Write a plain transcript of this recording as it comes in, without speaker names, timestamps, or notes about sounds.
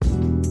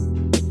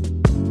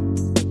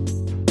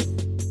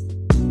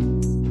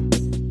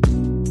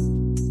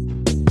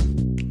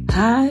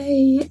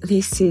Hi,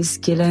 this is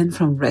Gillian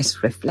from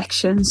Rest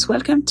Reflections.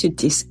 Welcome to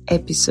this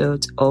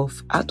episode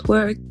of At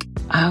Work,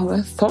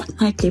 our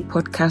fortnightly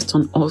podcast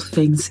on all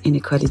things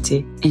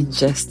inequality,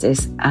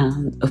 injustice,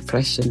 and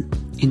oppression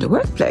in the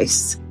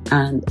workplace.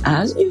 And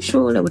as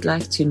usual, I would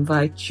like to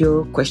invite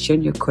your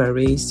question, your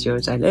queries, your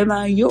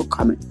dilemma, your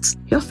comments,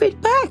 your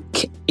feedback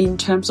in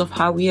terms of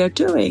how we are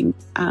doing,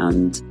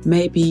 and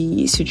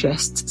maybe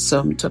suggest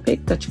some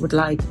topic that you would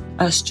like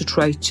us to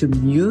try to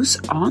muse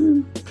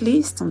on.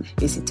 Please don't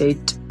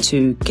hesitate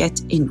to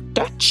get in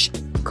touch.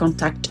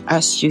 Contact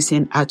us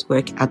using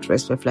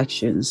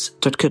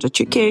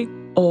atwork@restreflections.co.uk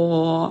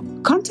or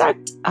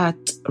contact at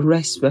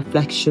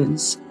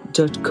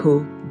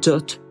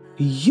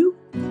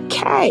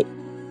restreflections.co.uk.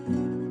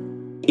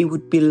 It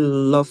would be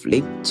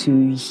lovely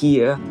to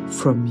hear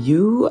from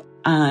you,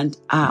 and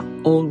I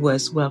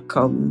always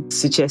welcome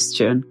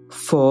suggestion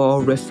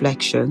for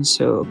reflection.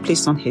 So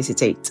please don't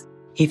hesitate.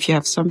 If you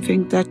have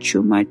something that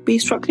you might be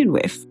struggling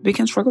with, we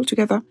can struggle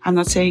together. I'm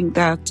not saying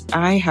that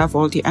I have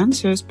all the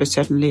answers, but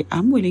certainly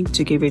I'm willing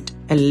to give it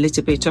a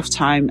little bit of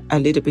time, a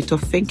little bit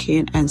of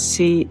thinking, and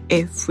see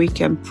if we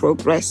can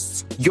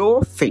progress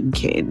your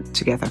thinking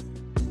together.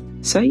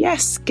 So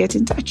yes, get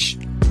in touch.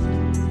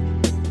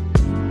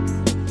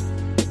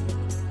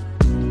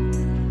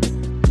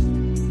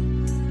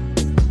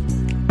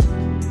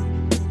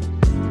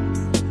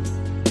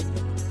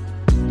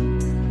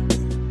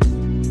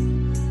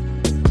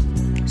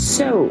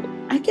 So,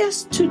 I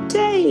guess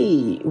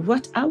today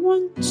what I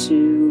want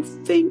to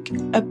think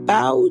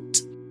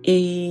about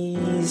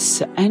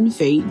is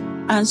envy.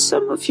 And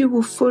some of you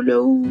will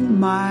follow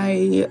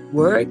my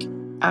work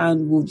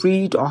and will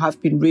read or have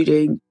been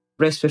reading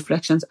Rest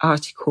Reflections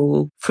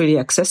article, freely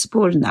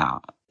accessible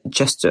now.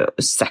 Just a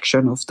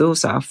section of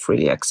those are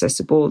freely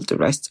accessible. The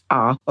rest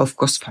are, of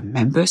course, for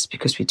members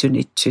because we do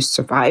need to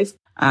survive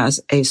as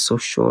a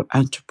social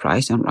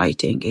enterprise, and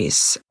writing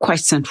is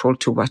quite central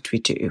to what we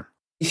do.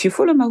 If you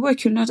follow my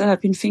work, you'll know that I've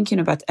been thinking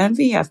about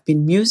envy. I've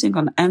been musing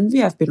on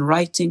envy. I've been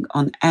writing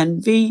on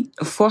envy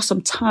for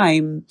some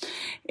time.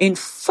 In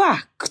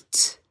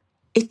fact,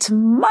 it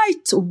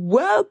might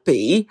well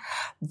be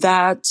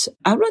that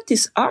I wrote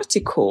this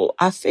article,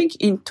 I think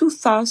in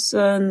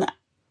 2000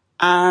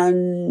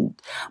 and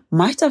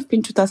might have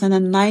been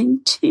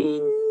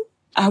 2019.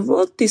 I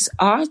wrote this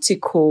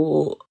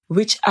article,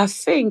 which I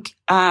think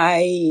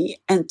I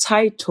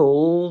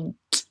entitled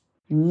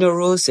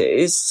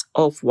Neurosis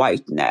of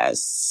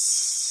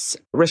Whiteness,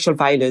 Racial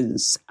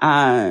Violence,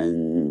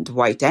 and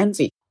White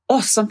Envy,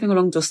 or something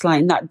along those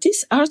lines. Now,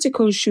 this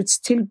article should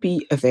still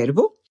be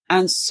available,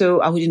 and so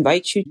I would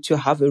invite you to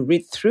have a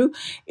read through.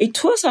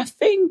 It was, I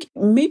think,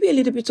 maybe a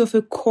little bit of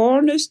a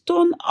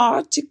cornerstone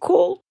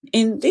article.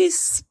 In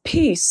this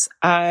piece,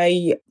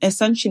 I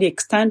essentially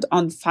extend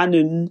on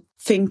Fanon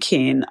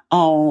thinking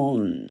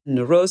on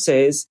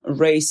neurosis,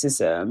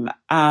 racism,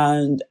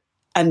 and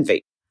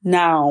envy.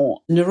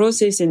 Now,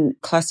 neurosis in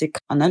classic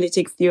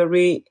analytic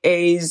theory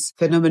is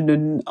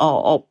phenomenon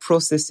or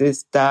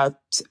processes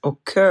that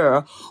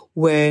occur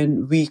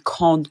when we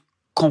can't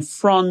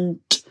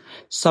confront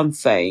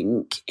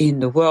something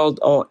in the world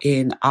or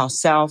in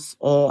ourselves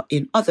or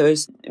in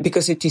others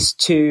because it is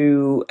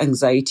too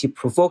anxiety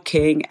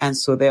provoking, and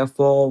so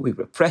therefore we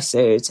repress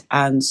it,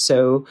 and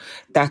so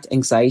that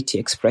anxiety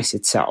expresses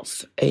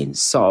itself in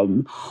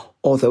some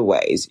other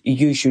ways,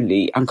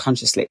 usually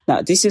unconsciously.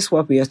 Now, this is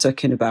what we are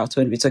talking about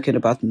when we're talking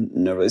about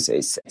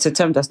neurosis. It's a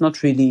term that's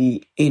not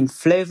really in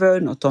flavor,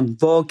 not on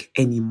vogue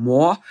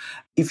anymore.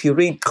 If you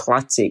read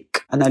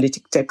classic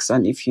analytic texts,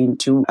 and if you're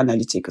into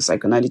analytic or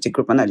psychoanalytic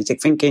group analytic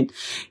thinking,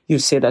 you'll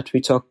see that we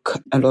talk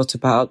a lot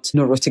about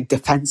neurotic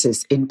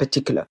defenses in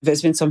particular.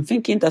 There's been some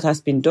thinking that has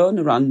been done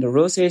around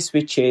neurosis,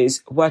 which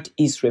is what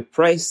is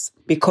repressed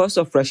because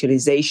of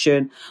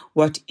racialization,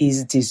 what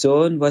is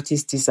disowned, what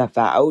is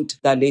disavowed,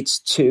 that leads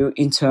to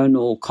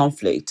internal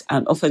conflict,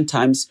 and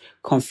oftentimes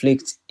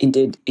conflict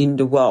indeed in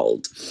the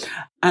world.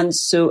 And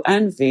so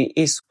envy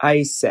is,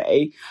 I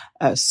say,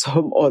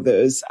 some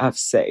others have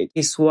said,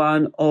 is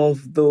one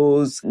of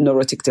those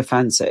neurotic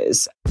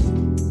defenses.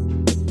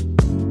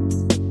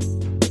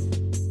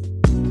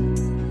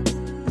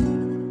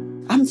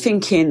 I'm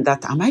thinking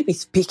that I might be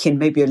speaking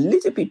maybe a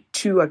little bit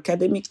too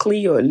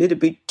academically or a little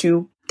bit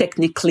too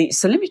technically.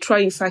 So let me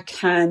try if I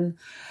can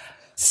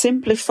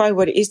simplify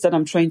what it is that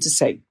I'm trying to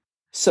say.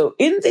 So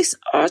in this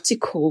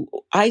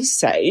article, I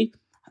say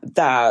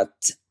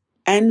that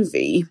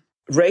envy,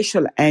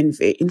 racial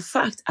envy, in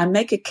fact, I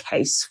make a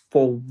case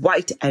for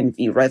white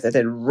envy rather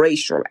than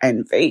racial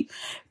envy,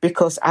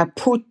 because I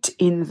put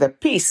in the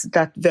piece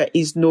that there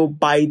is no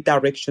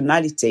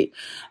bidirectionality.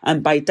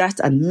 And by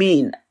that, I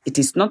mean, it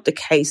is not the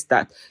case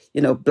that,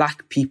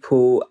 black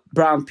people,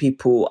 brown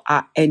people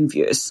are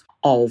envious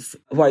of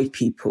white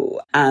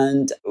people,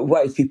 and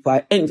white people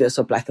are envious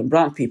of black and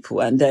brown people,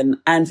 and then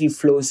envy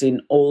flows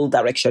in all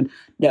directions.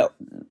 No,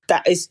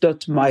 that is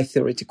not my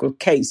theoretical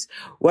case.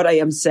 What I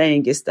am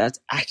saying is that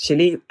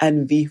actually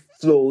envy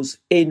flows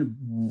in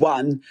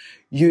one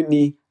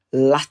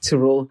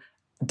unilateral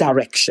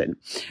direction.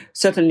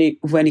 Certainly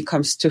when it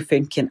comes to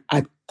thinking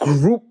at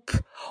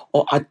group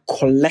or at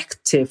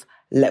collective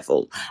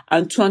level.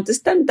 And to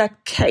understand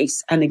that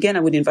case, and again, I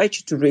would invite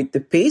you to read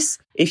the piece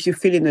if you're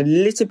feeling a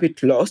little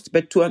bit lost,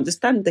 but to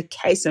understand the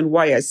case and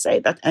why I say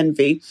that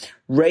envy,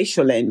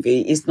 racial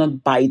envy, is not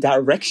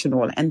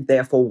bidirectional and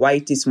therefore why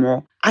it is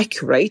more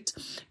accurate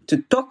to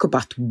talk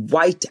about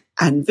white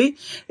envy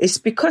is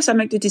because I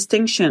make the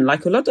distinction,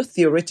 like a lot of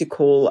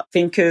theoretical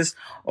thinkers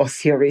or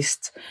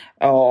theorists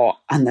or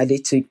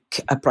analytic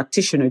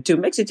practitioners do,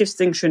 make the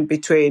distinction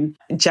between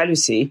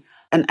jealousy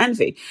and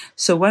envy.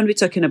 So when we're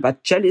talking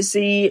about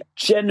jealousy,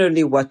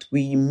 generally what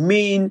we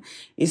mean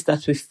is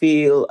that we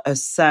feel a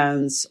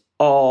sense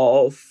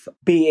of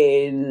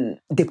being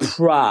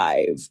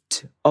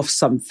deprived of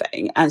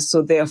something. And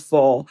so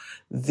therefore,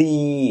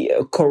 the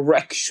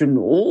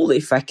correctional,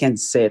 if I can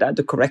say that,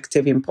 the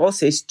corrective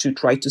impulse is to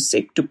try to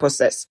seek to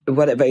possess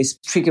whatever is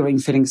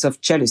triggering feelings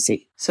of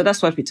jealousy. So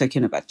that's what we're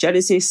talking about.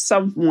 Jealousy,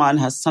 someone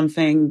has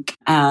something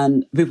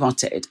and we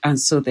want it.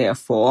 And so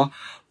therefore,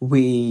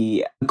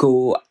 we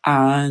go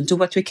and do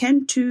what we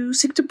can to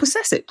seek to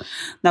possess it.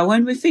 Now,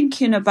 when we're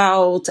thinking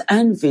about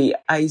envy,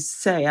 I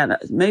say, and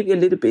maybe a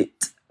little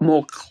bit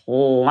more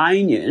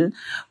Kleinian,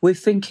 we're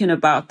thinking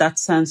about that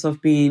sense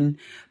of being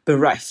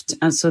bereft.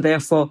 And so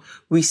therefore,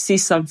 we see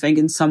something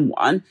in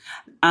someone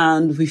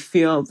and we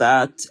feel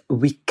that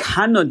we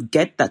cannot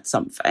get that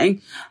something.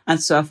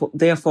 And so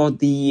therefore,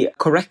 the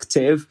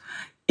corrective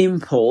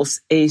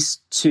impulse is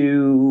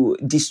to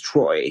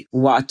destroy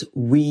what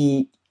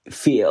we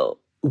feel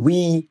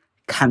we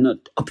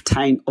cannot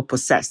obtain or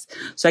possess.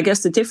 So I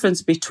guess the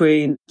difference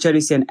between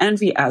jealousy and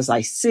envy, as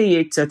I see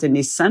it,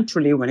 certainly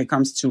centrally when it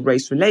comes to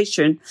race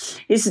relation,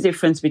 is the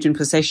difference between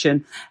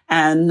possession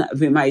and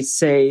we might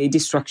say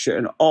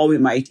destruction, or we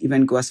might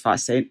even go as far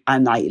as saying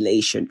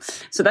annihilation.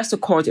 So that's the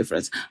core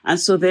difference. And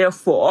so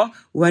therefore,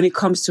 when it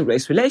comes to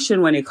race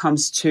relation, when it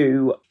comes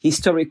to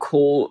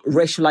historical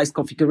racialized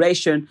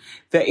configuration,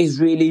 there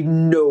is really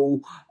no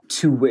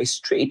two-way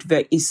street.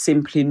 There is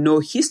simply no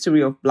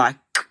history of Black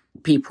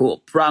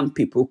people, brown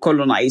people,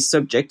 colonized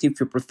subject, if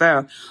you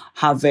prefer,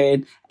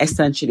 having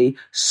essentially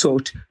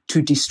sought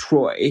to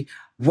destroy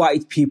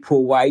white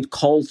people, white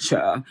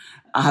culture,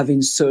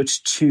 having sought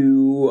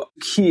to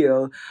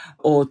kill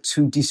or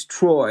to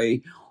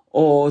destroy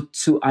or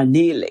to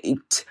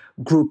annihilate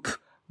group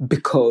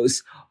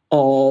because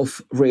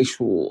of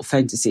racial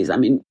fantasies. I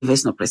mean,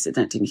 there's no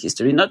precedent in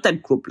history, not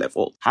at group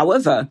level.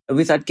 However,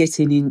 without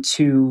getting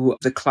into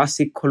the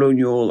classic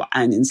colonial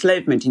and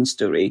enslavement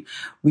history,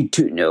 we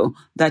do know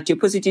that the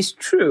opposite is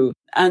true.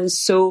 And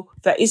so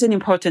there is an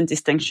important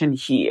distinction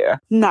here.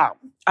 Now,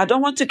 I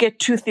don't want to get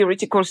too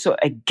theoretical. So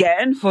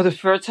again, for the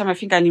third time, I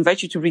think I'll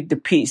invite you to read the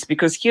piece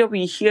because here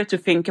we're here to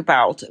think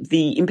about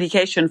the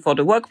implication for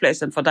the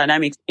workplace and for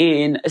dynamics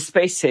in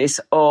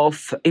spaces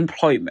of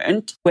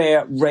employment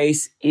where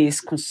race is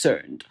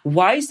concerned.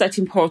 Why is that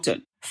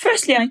important?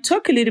 Firstly, I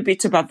talk a little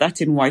bit about that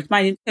in White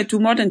Mind. I do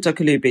more than talk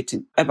a little bit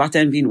about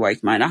envy in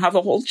White Mind. I have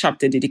a whole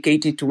chapter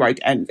dedicated to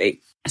white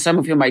envy. Some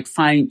of you might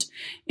find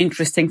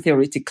interesting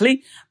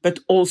theoretically, but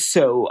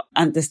also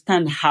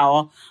understand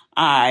how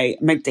I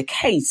make the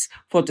case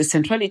for the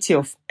centrality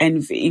of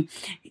envy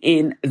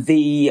in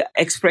the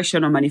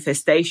expression or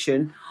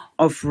manifestation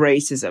of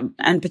racism,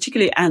 and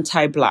particularly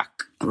anti-Black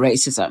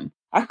racism.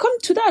 I come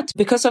to that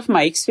because of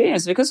my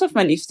experience, because of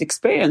my lived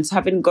experience,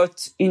 having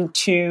got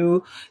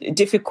into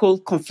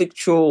difficult,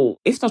 conflictual,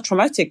 if not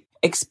traumatic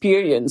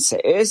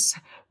experiences,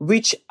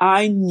 which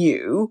I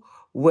knew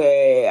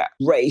were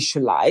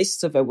racialized.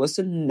 So there was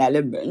an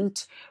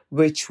element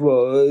which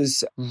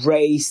was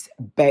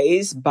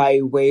race-based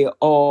by way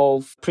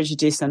of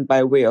prejudice and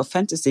by way of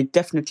fantasy,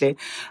 definitely.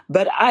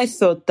 But I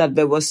thought that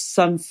there was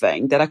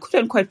something that I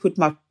couldn't quite put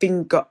my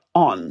finger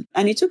on.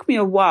 And it took me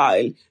a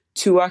while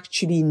to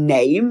actually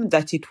name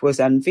that it was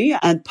envy.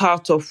 And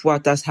part of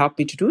what has helped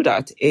me to do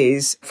that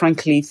is,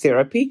 frankly,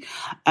 therapy,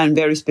 and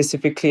very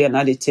specifically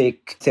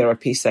analytic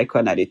therapy,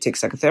 psychoanalytic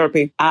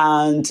psychotherapy,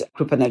 and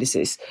group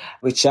analysis,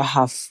 which I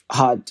have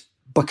had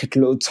bucket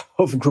loads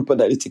of group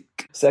analytic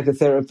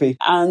psychotherapy.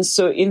 And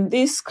so in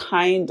this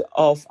kind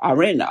of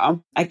arena,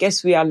 I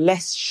guess we are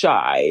less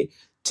shy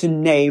to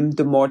name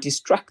the more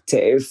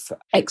destructive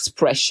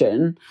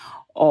expression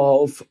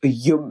of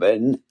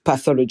human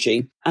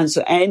pathology. And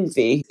so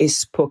envy is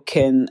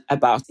spoken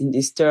about in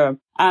this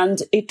term.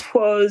 And it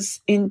was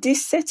in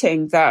this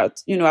setting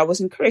that, I was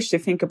encouraged to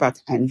think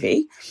about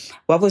envy,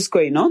 what was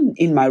going on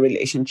in my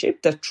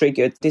relationship that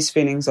triggered these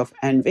feelings of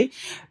envy.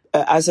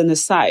 As an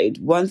aside,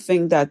 one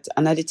thing that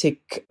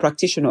analytic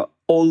practitioners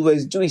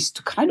always do is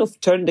to kind of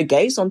turn the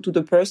gaze onto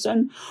the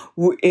person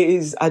who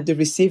is at the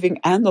receiving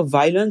end of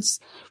violence.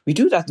 We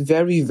do that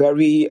very,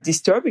 very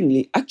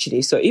disturbingly,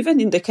 actually. So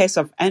even in the case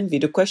of envy,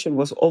 the question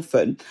was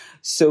often,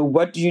 so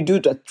what do you do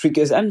that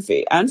triggers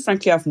envy? And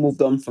frankly, I've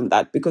moved on from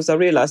that because I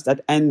realized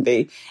that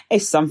envy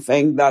is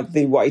something that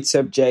the white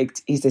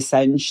subject is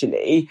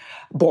essentially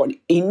born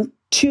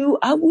into,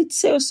 I would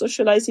say, or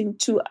socializing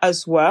to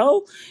as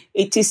well.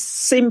 It is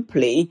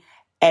simply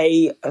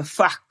a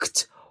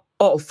fact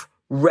of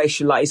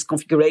racialized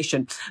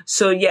configuration.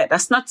 So yeah,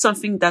 that's not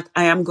something that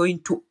I am going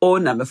to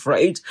own, I'm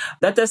afraid.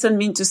 That doesn't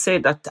mean to say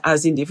that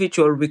as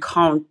individuals, we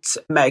can't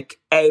make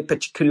a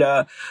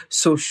particular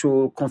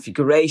social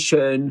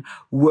configuration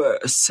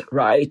worse,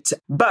 right?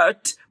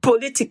 But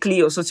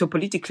politically or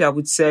sociopolitically, I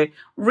would say,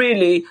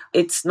 really,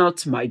 it's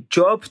not my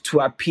job to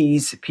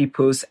appease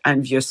people's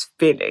envious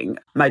feeling.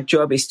 My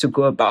job is to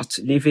go about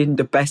living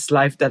the best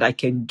life that I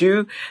can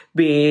do,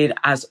 being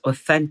as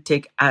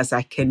authentic as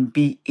I can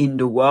be in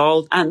the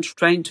world, and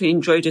trying to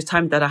enjoy the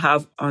time that I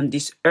have on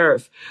this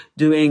earth,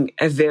 doing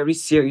a very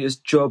serious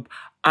job,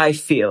 I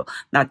feel.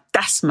 Now,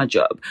 that's my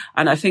job.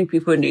 And I think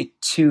people need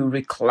to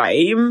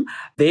reclaim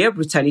their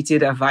brutality,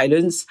 their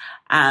violence,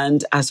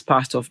 and as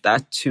part of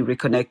that, to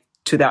reconnect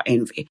to their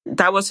envy.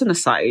 That was an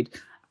aside.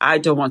 I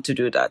don't want to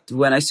do that.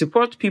 When I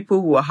support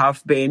people who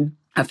have been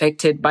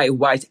affected by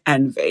white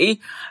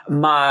envy,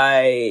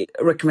 my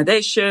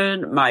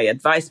recommendation, my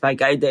advice, my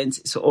guidance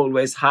is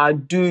always, how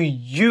do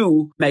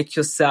you make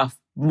yourself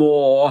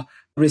more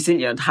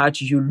resilient? How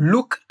do you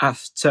look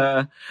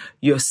after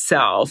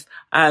yourself?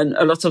 And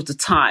a lot of the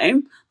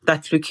time,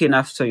 that looking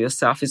after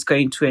yourself is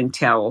going to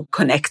entail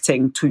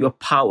connecting to your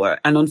power.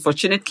 And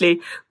unfortunately,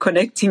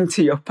 connecting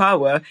to your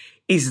power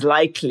is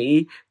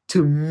likely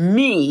to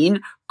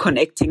mean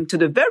connecting to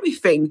the very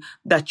thing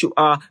that you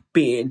are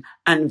being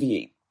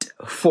envied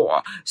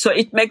for. So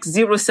it makes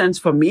zero sense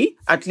for me,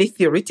 at least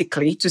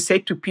theoretically, to say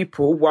to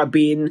people who are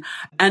being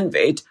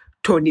envied,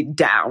 tone it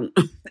down.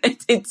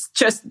 It's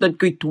just not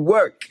going to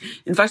work.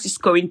 In fact, it's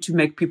going to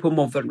make people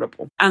more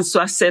vulnerable. And so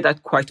I say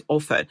that quite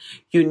often.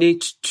 You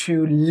need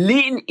to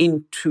lean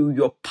into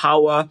your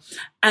power,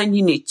 and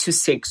you need to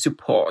seek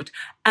support,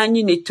 and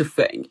you need to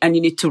think, and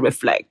you need to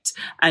reflect,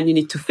 and you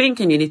need to think,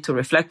 and you need to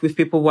reflect with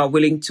people who are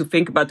willing to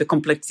think about the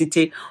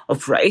complexity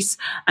of race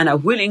and are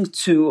willing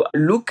to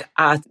look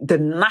at the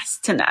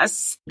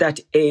nastiness that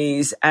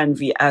is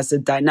envy as a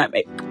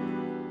dynamic.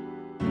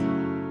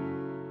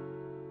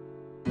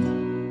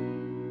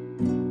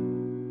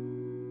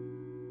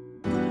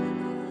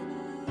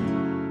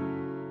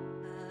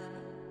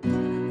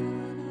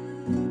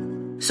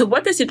 So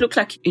what does it look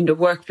like in the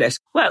workplace?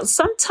 Well,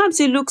 sometimes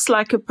it looks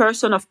like a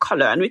person of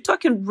color, and we're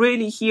talking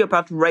really here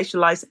about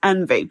racialized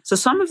envy. So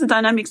some of the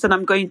dynamics that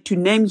I'm going to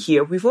name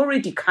here, we've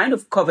already kind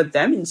of covered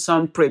them in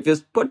some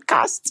previous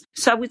podcasts.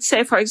 So I would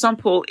say, for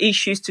example,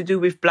 issues to do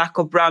with Black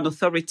or brown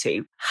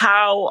authority,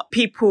 how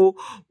people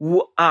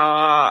who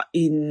are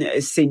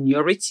in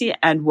seniority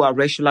and who are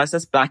racialized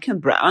as Black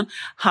and brown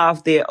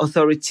have their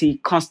authority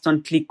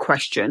constantly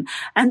questioned.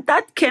 And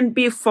that can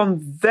be from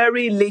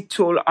very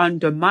little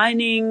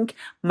undermining,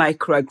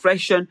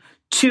 microaggression,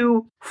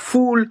 to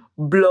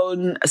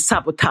full-blown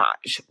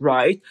sabotage,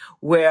 right?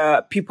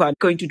 Where people are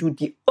going to do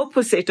the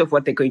opposite of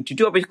what they're going to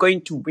do, or they're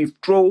going to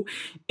withdraw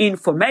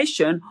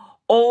information,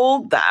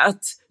 all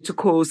that to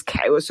cause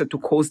chaos or to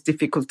cause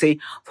difficulty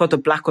for the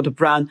Black or the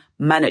brown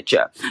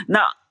manager.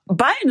 Now,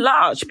 by and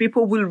large,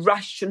 people will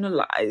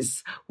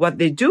rationalize what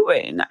they're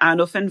doing, and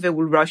often they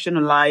will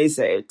rationalize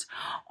it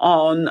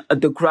on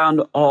the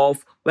ground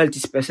of, well,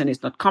 this person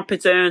is not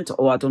competent,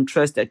 or I don't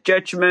trust their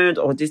judgment,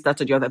 or this, that,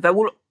 or the other. There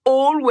will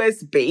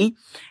always be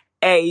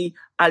a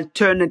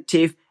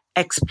alternative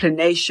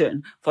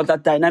explanation for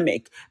that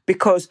dynamic,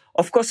 because,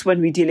 of course, when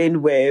we're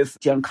dealing with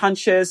the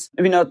unconscious,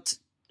 we're not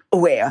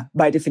aware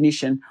by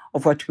definition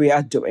of what we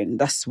are doing.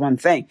 That's one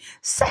thing.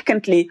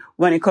 Secondly,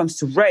 when it comes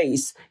to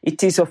race,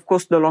 it is, of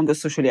course, no longer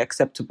socially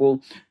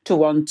acceptable to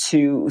want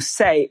to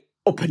say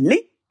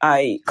openly,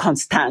 I can't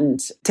stand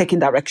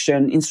taking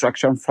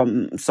instruction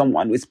from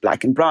someone who is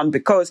Black and brown,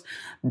 because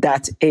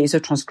that is a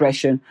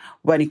transgression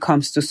when it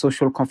comes to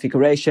social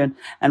configuration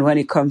and when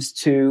it comes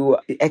to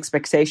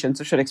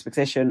social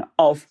expectation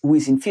of who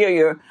is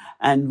inferior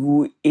and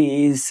who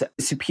is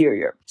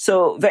superior.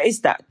 So there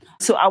is that.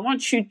 So I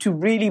want you to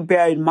really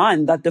bear in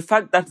mind that the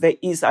fact that there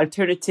is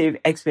alternative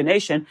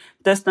explanation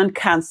does not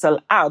cancel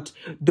out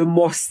the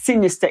more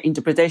sinister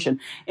interpretation.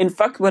 In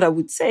fact, what I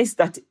would say is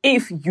that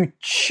if you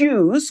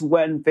choose,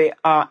 when they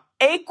are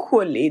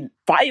equally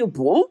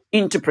viable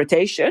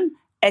interpretation,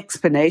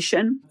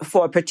 explanation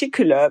for a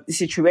particular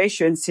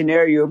situation,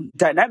 scenario,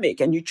 dynamic,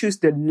 and you choose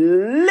the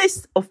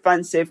least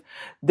offensive,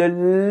 the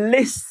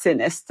least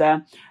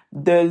sinister,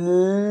 the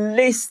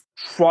least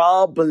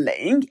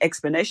troubling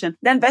explanation,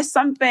 then there's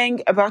something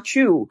about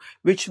you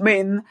which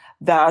means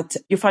that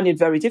you find it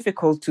very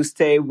difficult to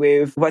stay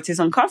with what is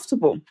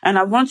uncomfortable. And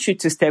I want you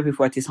to stay with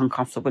what is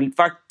uncomfortable. In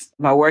fact,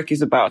 my work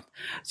is about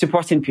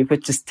supporting people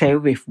to stay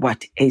with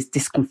what is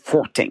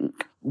discomforting.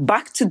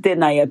 Back to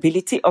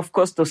deniability, of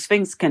course, those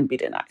things can be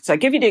denied. So I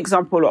gave you the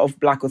example of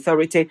Black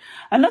authority.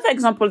 Another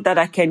example that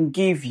I can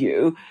give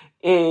you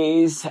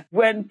is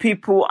when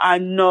people are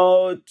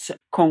not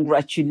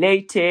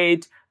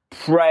congratulated,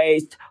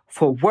 praised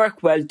for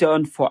work well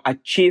done, for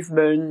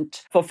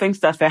achievement, for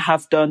things that they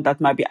have done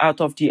that might be out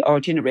of the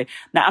ordinary.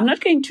 Now, I'm not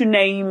going to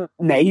name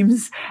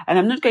names and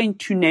I'm not going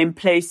to name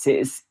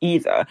places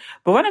either.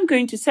 But what I'm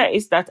going to say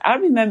is that I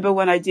remember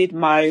when I did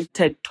my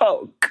TED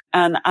Talk,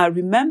 and I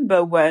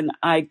remember when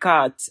I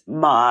got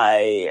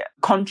my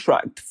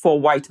contract for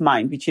White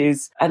Mind, which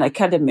is an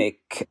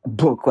academic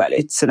book. Well,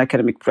 it's an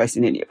academic press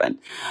in any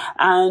event.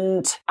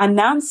 And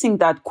announcing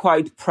that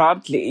quite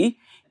proudly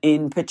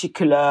in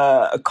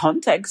particular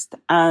context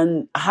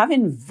and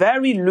having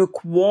very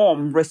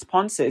lukewarm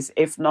responses,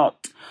 if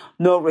not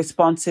no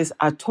responses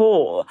at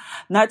all.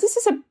 Now, this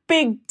is a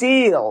big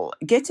deal.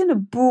 Getting a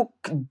book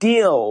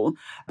deal,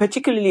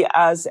 particularly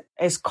as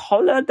a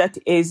scholar that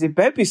is a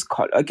baby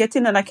scholar,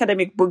 getting an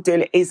academic book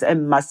deal is a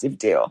massive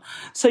deal.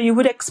 So you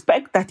would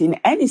expect that in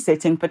any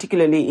setting,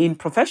 particularly in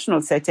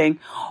professional setting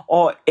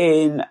or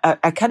in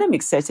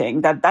academic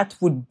setting, that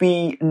would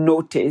be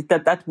noticed,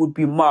 that would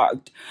be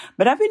marked.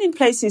 But I've been in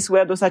places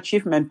where those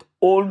achievements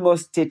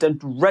almost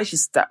didn't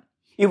register.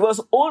 It was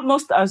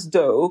almost as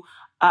though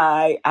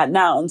I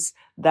announced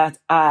that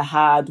I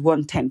had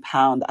won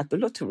 £10 at the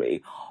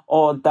lottery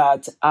or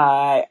that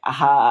I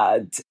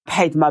had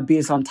paid my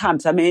bills on time.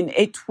 I mean,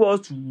 it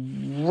was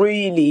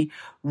really,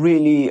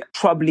 really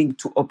troubling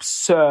to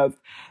observe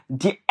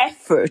the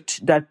effort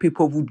that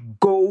people would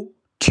go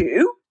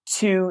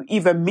to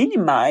either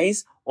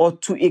minimize or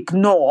to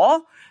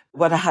ignore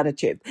what I had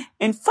achieved.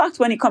 In fact,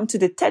 when it comes to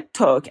the TED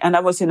Talk, and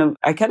I was in an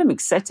academic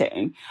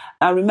setting,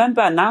 I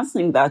remember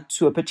announcing that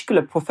to a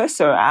particular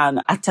professor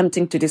and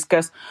attempting to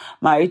discuss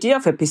my idea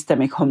of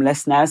epistemic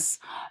homelessness,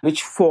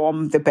 which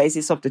formed the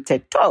basis of the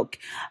TED Talk.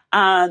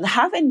 And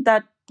having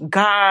that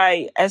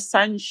guy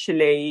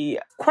essentially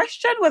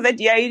question whether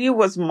the idea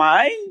was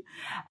mine.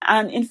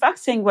 And in fact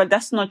saying, well,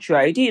 that's not your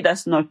idea.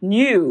 That's not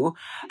new.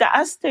 That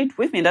has stayed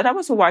with me. That I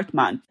was a white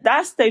man.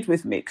 That stayed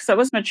with me because I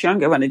was much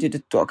younger when I did the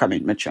talk. I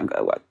mean, much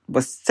younger. What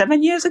was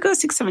 7 years ago,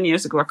 6, 7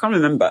 years ago? I can't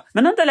remember.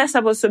 But nonetheless, I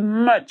was a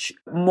much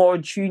more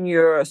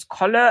junior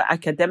scholar,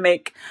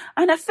 academic.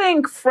 And I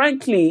think,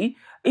 frankly,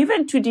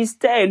 even to this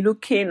day,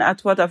 looking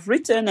at what I've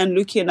written and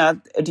looking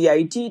at the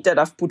idea that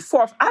I've put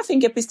forth, I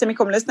think epistemic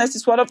homelessness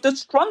is one of the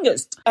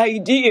strongest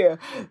idea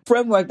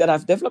framework that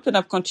I've developed and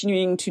I'm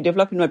continuing to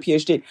develop in my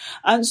PhD.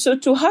 And so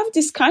to have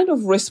this kind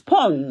of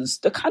response,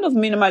 the kind of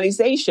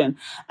minimalization,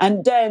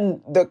 and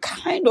then the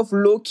kind of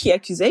low-key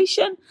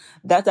accusation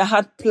that I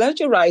had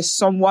plagiarized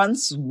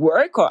someone's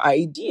work or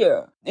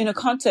idea in a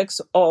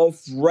context of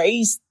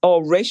race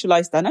or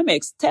racialized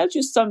dynamics tells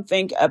you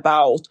something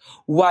about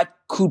what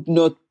could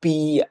not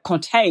be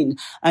contained.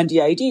 And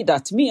the idea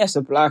that me as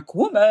a Black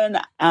woman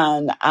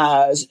and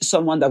as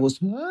someone that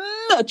was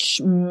much,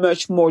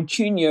 much more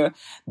junior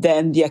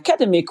than the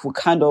academic who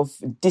kind of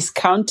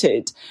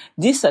discounted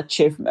this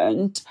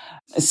achievement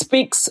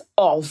speaks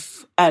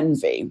of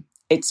envy.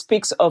 It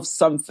speaks of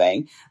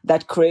something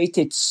that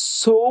created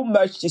so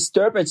much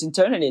disturbance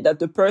internally that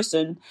the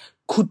person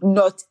could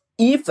not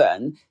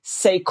even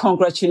say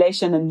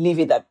congratulations and leave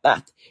it at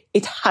that.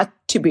 It had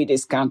to be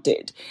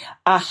discounted.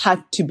 I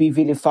had to be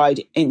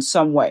vilified in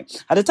some way.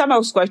 At the time, I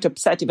was quite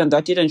upset, even though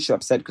I didn't show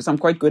upset because I'm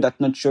quite good at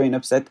not showing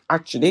upset,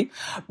 actually.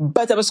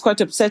 But I was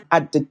quite upset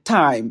at the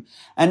time.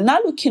 And now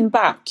looking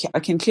back, I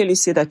can clearly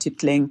see that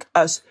it linked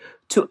us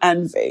to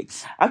envy.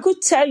 I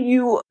could tell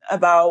you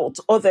about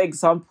other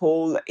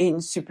examples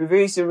in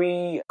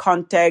supervisory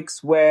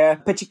contexts where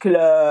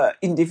particular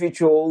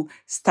individual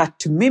start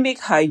to mimic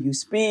how you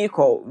speak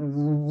or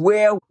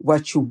wear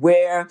what you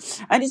wear.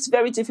 And it's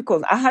very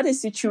difficult. I had a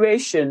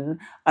situation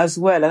as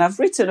well, and I've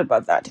written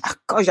about that. Oh,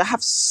 gosh, I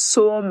have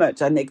so much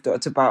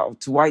anecdote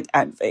about white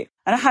envy.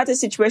 And I had a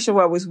situation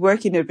where I was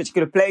working in a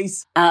particular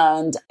place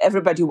and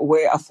everybody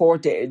were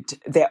afforded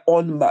their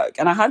own mug.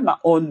 And I had my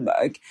own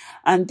mug.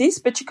 And this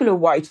particular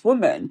white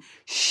woman,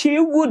 she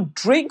would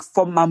drink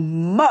from my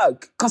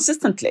mug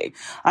consistently.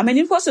 I mean,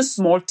 it was a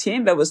small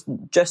team. There was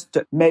just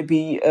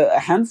maybe a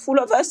handful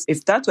of us,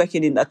 if that,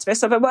 working in that space.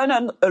 So there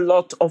weren't a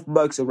lot of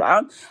mugs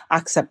around. I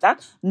accept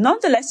that.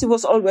 Nonetheless, it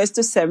was always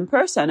the same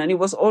person. And it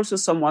was also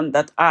someone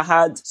that I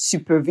had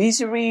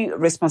supervisory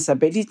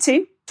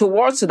responsibility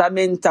towards. So that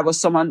meant that was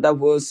someone that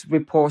was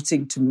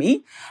reporting to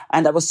me.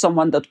 And that was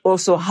someone that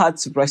also had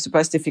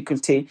surprise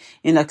difficulty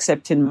in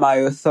accepting my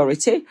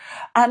authority.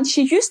 And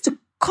she used to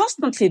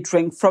constantly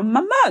drink from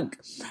my mug.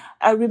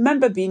 I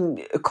remember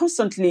being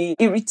constantly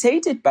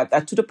irritated by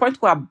that to the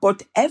point where I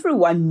bought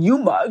everyone new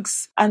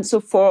mugs. And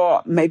so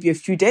for maybe a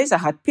few days, I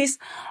had peace.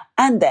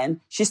 And then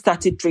she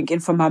started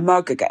drinking from my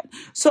mug again.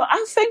 So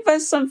I think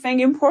there's something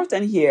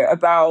important here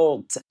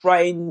about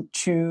trying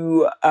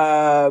to,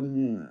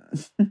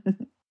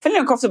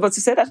 feeling uncomfortable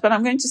to say that, but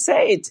I'm going to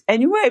say it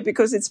anyway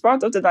because it's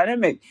part of the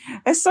dynamic.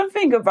 There's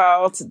something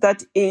about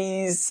that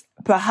is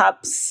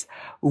perhaps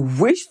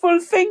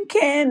wishful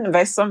thinking.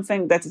 There's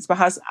something that is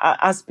perhaps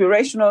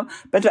aspirational,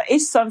 but there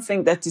is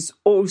something that is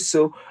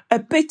also a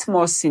bit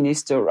more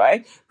sinister,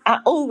 right? I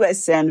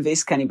always say envy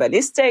is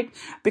cannibalistic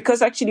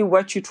because actually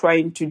what you're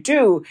trying to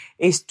do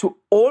is to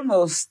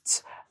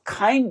almost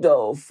kind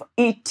of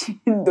eating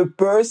the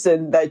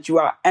person that you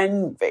are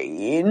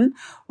envying,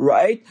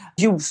 right?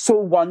 You so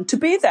want to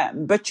be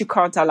them, but you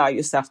can't allow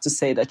yourself to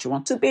say that you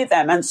want to be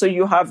them. And so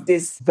you have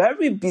this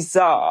very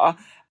bizarre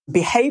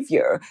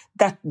behavior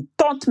that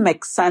don't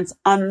make sense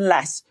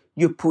unless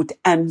you put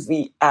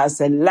envy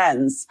as a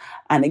lens.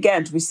 And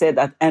again, we said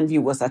that envy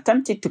was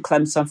attempted to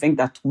claim something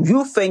that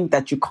you think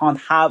that you can't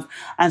have,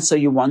 and so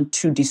you want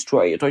to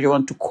destroy it or you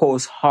want to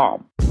cause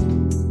harm.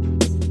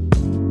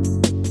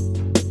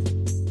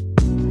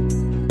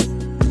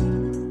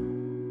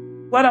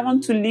 What I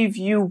want to leave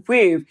you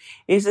with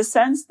is a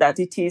sense that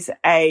it is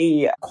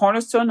a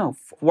cornerstone of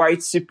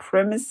white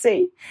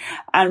supremacy,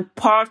 and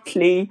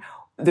partly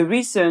the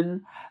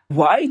reason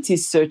why it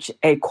is such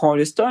a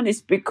cornerstone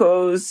is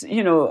because,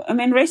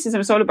 racism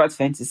is all about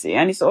fantasy,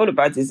 and it's all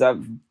about these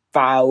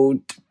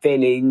avowed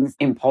feelings,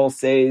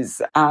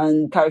 impulses,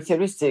 and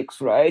characteristics,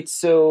 right?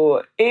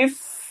 So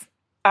if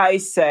I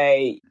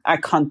say I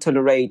can't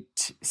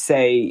tolerate,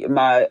 say,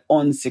 my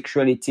own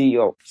sexuality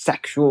or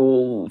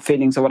sexual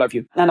feelings or what have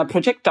you, and I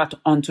project that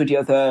onto the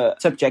other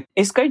subject,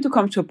 it's going to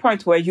come to a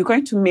point where you're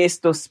going to miss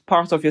those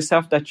parts of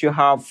yourself that you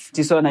have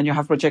disowned and you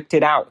have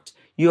projected out.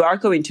 You are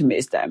going to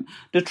miss them.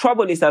 The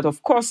trouble is that,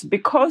 of course,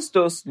 because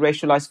those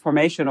racialized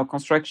formation or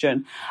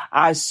construction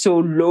are so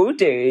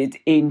loaded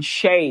in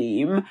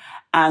shame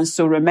and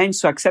so remain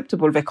so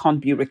acceptable, they can't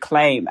be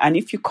reclaimed. And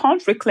if you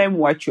can't reclaim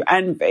what you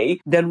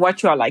envy, then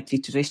what you are likely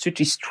to do is to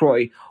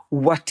destroy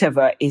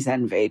whatever is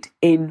envied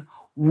in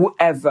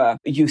whoever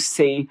you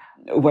see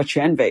what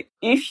you envy.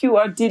 If you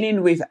are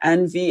dealing with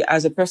envy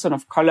as a person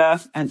of color,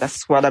 and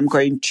that's what I'm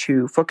going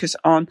to focus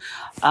on,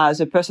 as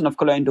a person of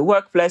color in the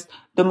workplace,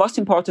 the most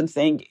important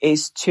thing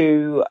is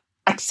to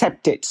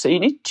accept it. So you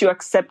need to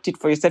accept it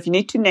for yourself. You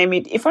need to name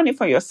it, if only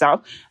for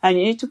yourself, and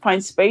you need to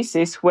find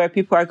spaces where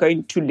people are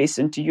going to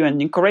listen to you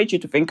and encourage you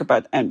to think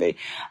about envy.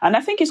 And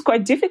I think it's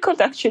quite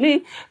difficult,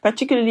 actually,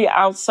 particularly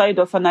outside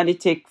of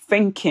analytic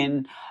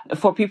thinking,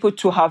 for people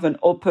to have an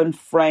open,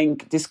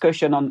 frank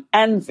discussion on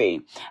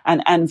envy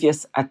and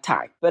envious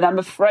attack. But I'm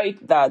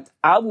afraid that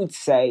I would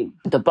say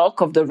the bulk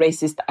of the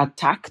racist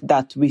attack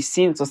that we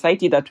see in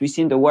society, that we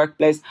see in the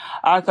workplace,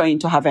 are going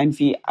to have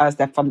envy as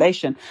their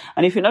foundation.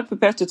 And if you're not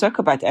prepared to talk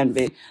about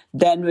envy,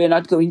 then we're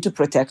not going to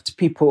protect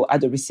people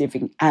at the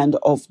receiving end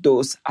of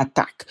those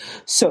attacks.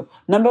 So,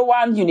 number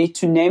one, you need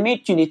to name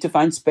it. You need to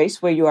find space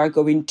where you are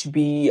going to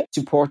be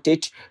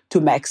supported,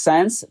 to make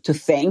sense, to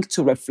think,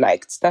 to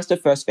reflect. That's the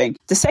first thing.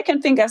 The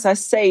second thing, as I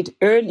said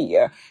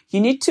earlier,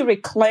 you need to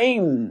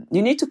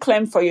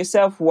claim for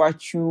yourself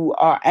what you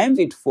are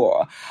envied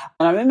for.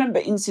 And I remember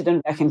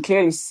incident, I can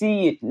clearly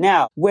see it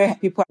now, where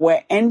people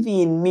were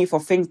envying me for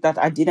things that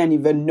I didn't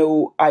even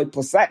know I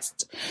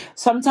possessed.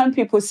 Sometimes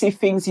people see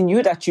things in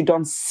you that you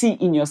don't see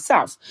in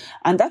yourself.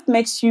 And that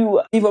makes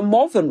you even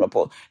more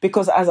vulnerable.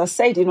 Because as I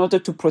said, in order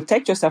to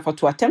protect yourself or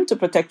to attempt to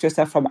protect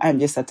yourself from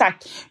envious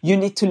attack, you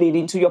need to lean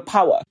into your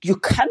power. You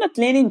cannot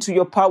lean into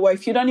your power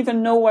if you don't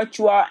even know what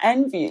you are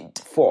envied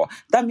for.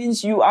 That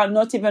means you are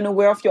not even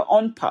aware of your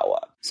own power.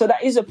 So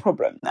that is a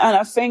problem. And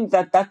I think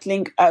that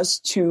links us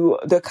to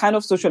the kind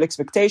of social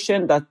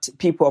expectation that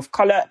people of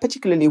color,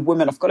 particularly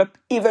women of color,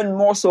 even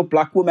more so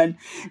Black women,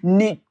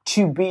 need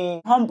to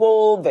be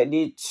humble. They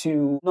need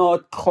to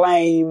not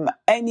claim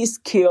any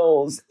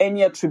skills,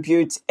 any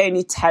attributes,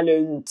 any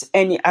talent,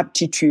 any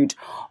aptitude.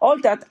 All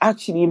that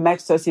actually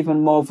makes us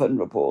even more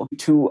vulnerable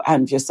to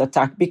envious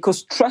attack.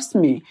 Because trust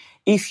me,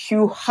 if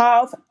you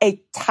have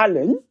a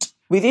talent,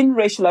 within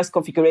racialized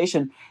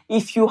configuration,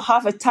 if you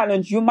have a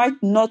talent, you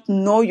might not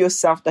know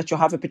yourself that you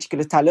have a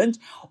particular talent.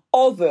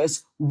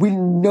 Others will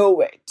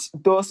know it.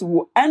 Those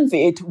who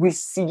envy it will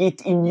see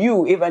it in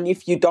you, even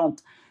if you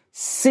don't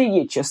see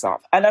it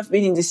yourself. And I've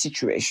been in this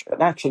situation.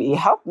 Actually, it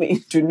helped me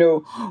to know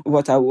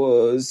what I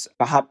was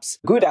perhaps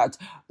good at.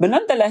 But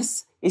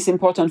nonetheless, it's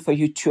important for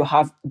you to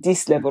have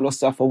this level of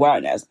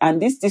self-awareness.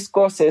 And these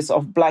discourses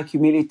of Black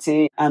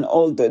humility and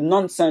all the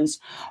nonsense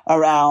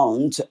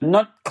around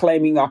not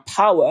claiming our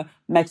power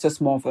makes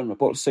us more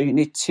vulnerable. So you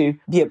need to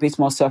be a bit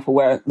more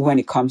self-aware when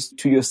it comes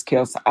to your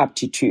skills,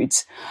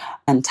 aptitudes,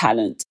 and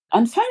talent.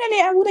 And finally,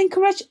 I would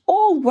encourage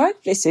all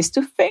workplaces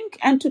to think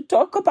and to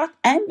talk about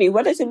envy.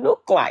 What does it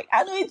look like?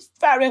 I know it's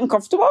very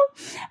uncomfortable.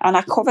 And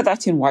I cover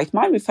that in White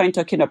Mind. We find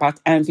talking about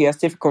envy as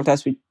difficult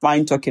as we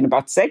find talking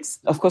about sex.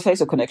 Of course,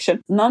 there's a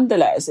connection.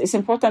 Nonetheless, it's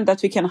important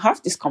that we can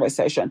have this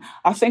conversation.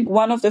 I think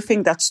one of the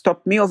things that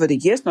stopped me over the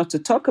years not to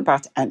talk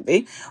about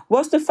envy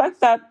was the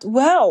fact that,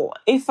 well,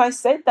 if I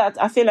said that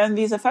I feel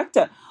envy is a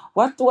factor,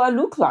 what do I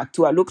look like?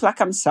 Do I look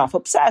like I'm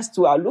self-obsessed?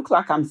 Do I look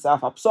like I'm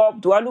self-absorbed?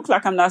 Do I look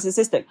like I'm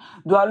narcissistic?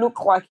 Do I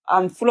look like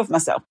I'm full of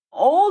myself?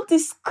 All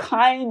this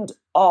kind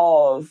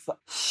of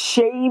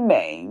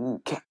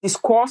shaming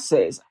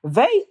discourses,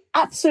 they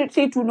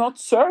absolutely do not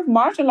serve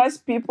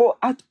marginalized people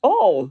at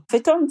all. They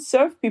don't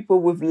serve people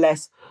with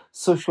less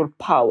social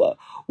power.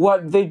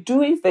 What they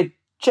do is they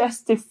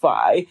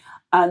justify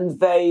and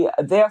they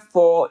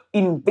therefore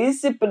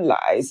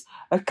invisibilize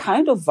a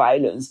kind of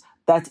violence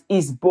that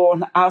is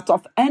born out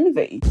of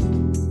envy.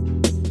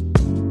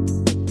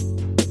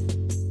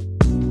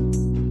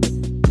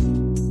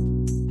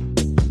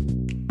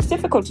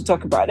 difficult to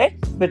talk about it,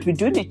 but we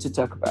do need to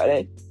talk about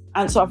it.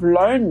 And so I've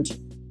learned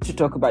to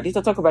talk about it.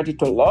 I talk about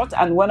it a lot.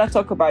 And when I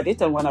talk about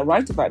it and when I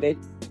write about it,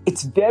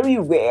 it's very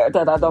rare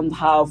that I don't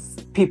have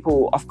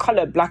people of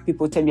color, Black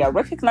people, tell me I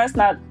recognize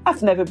that.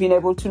 I've never been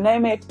able to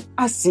name it.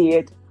 I see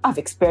it. I've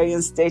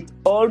experienced it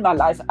all my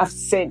life. I've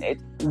seen it.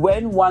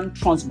 When one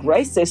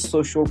transgresses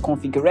social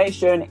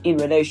configuration in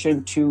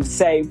relation to,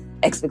 say,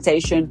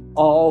 expectation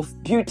of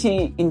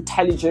beauty,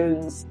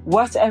 intelligence,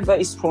 whatever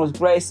is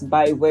transgressed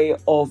by way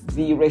of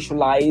the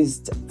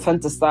racialized,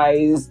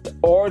 fantasized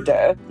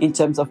order in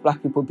terms of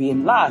Black people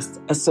being last.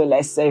 So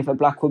let's say if a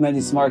Black woman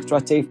is more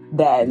attractive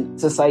than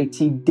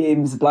society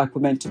deems Black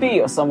women to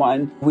be, or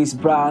someone who is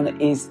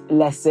brown is,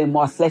 let's say,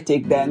 more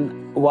athletic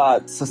than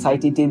what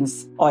society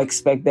deems or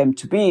expect them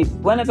to be.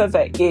 Whenever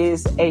there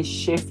is a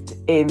shift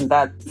in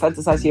that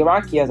fantasized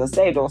hierarchy, as I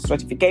said, or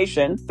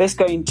stratification, there's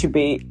going to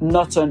be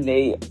not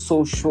only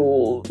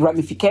social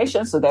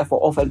ramifications, so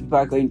therefore often people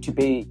are going to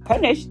be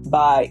punished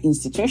by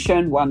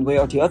institution one way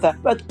or the other,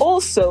 but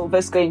also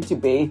there's going to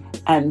be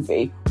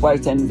envy,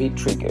 white envy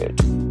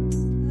triggered.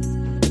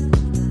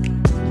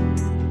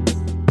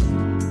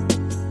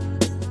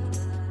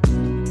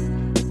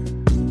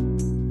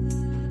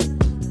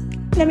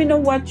 Let me know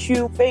what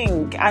you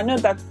think. I know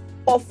that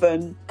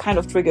often kind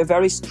of trigger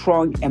very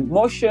strong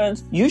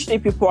emotions. Usually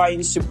people are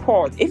in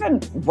support. Even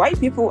white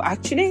people,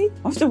 actually,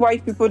 most of the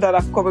white people that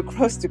I've come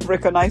across to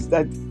recognize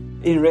that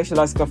in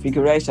racialized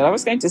configuration, I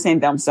was going to say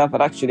themselves,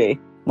 but actually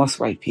most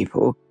white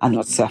people are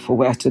not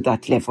self-aware to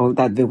that level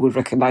that they will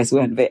recognize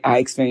when they are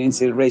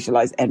experiencing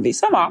racialized envy.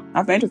 Some are,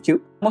 I've met a few.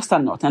 Most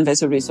are not. And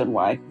there's a reason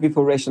why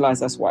people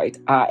racialized as white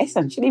are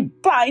essentially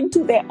blind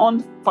to their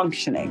own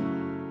functioning.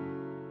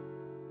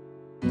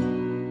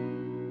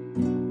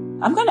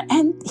 I'm going to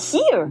end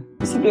here.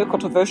 This will be a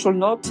controversial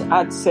note.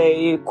 I'd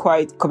say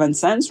quite common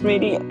sense,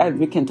 really. And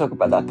we can talk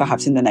about that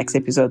perhaps in the next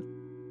episode.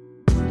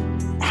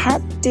 How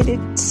did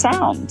it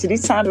sound? Did it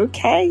sound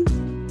okay?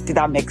 Did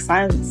that make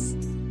sense?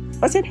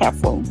 Was it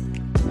helpful?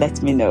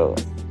 Let me know.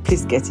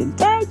 Please get in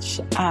touch.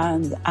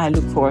 And I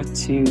look forward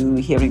to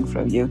hearing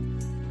from you.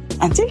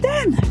 Until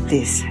then,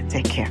 please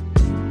take care.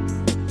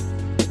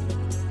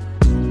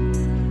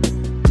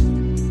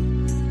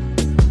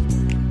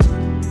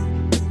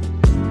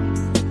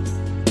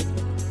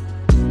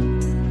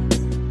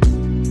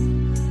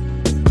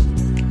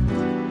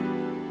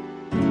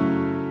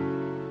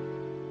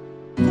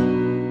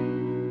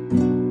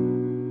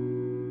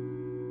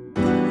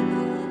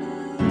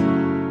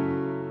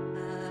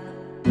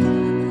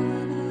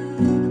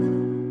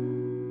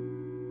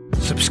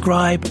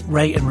 Subscribe,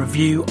 rate and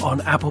review on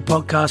Apple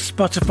Podcasts,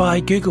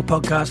 Spotify, Google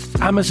Podcasts,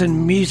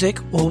 Amazon Music,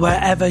 or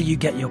wherever you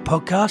get your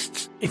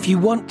podcasts. If you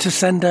want to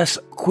send us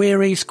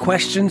queries,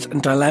 questions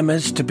and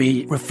dilemmas to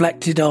be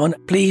reflected on,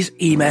 please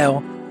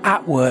email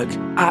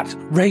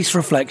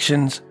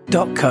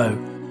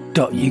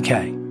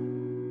atwork@racereflections.co.uk.